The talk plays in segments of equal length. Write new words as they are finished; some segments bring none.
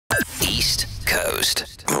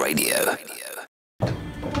Coast Radio.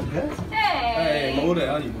 Hey!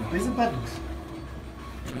 Where's the buttons?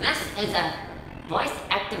 This is a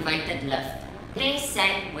voice-activated lift. Please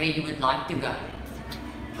say where you would like to go.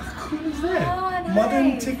 How cool is that? Oh, nice.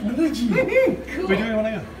 Modern technology. Cool. Where do we want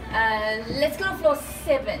to go? Let's go to floor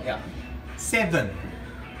 7. Yeah. 7.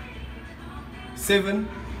 7.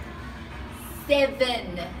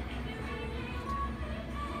 7.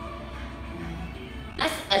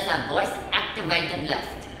 This is a voice-activated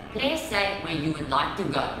lift. Please say where you would like to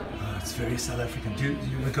go. Oh, it's very South African.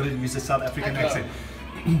 We've got to use the South African Okay. accent.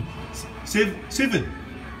 7.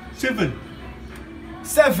 7.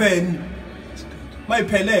 7. My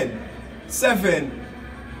Pelen. 7.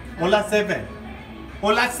 Hola 7.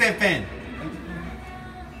 Hola 7.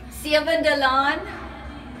 7 Delan.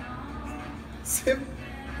 7.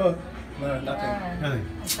 Oh, no, nothing. Nothing.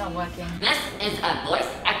 It's not working. This is a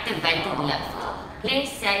voice-activated lift.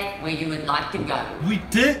 Please say where you would like to go. We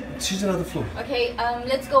did. Choose another floor. Okay,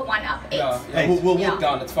 let's go 1 up. 8. Yeah, Eight. we'll Yeah. walk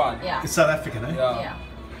down, it's fine. Yeah. It's South African, eh? Yeah. Yeah.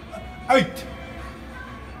 8.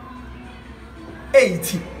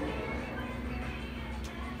 8.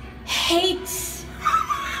 Hate. Is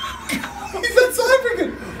that South African?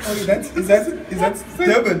 Oh, is that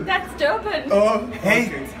Durban? That's Durban. Oh,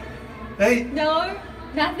 Hate. okay. Hey. No,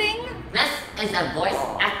 nothing. This is a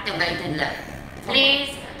voice-activated lift. Please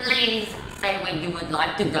say where you would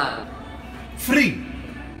like to go. Free.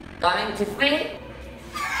 Going to free?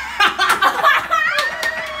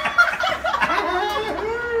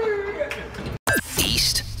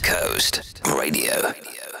 East Coast Radio.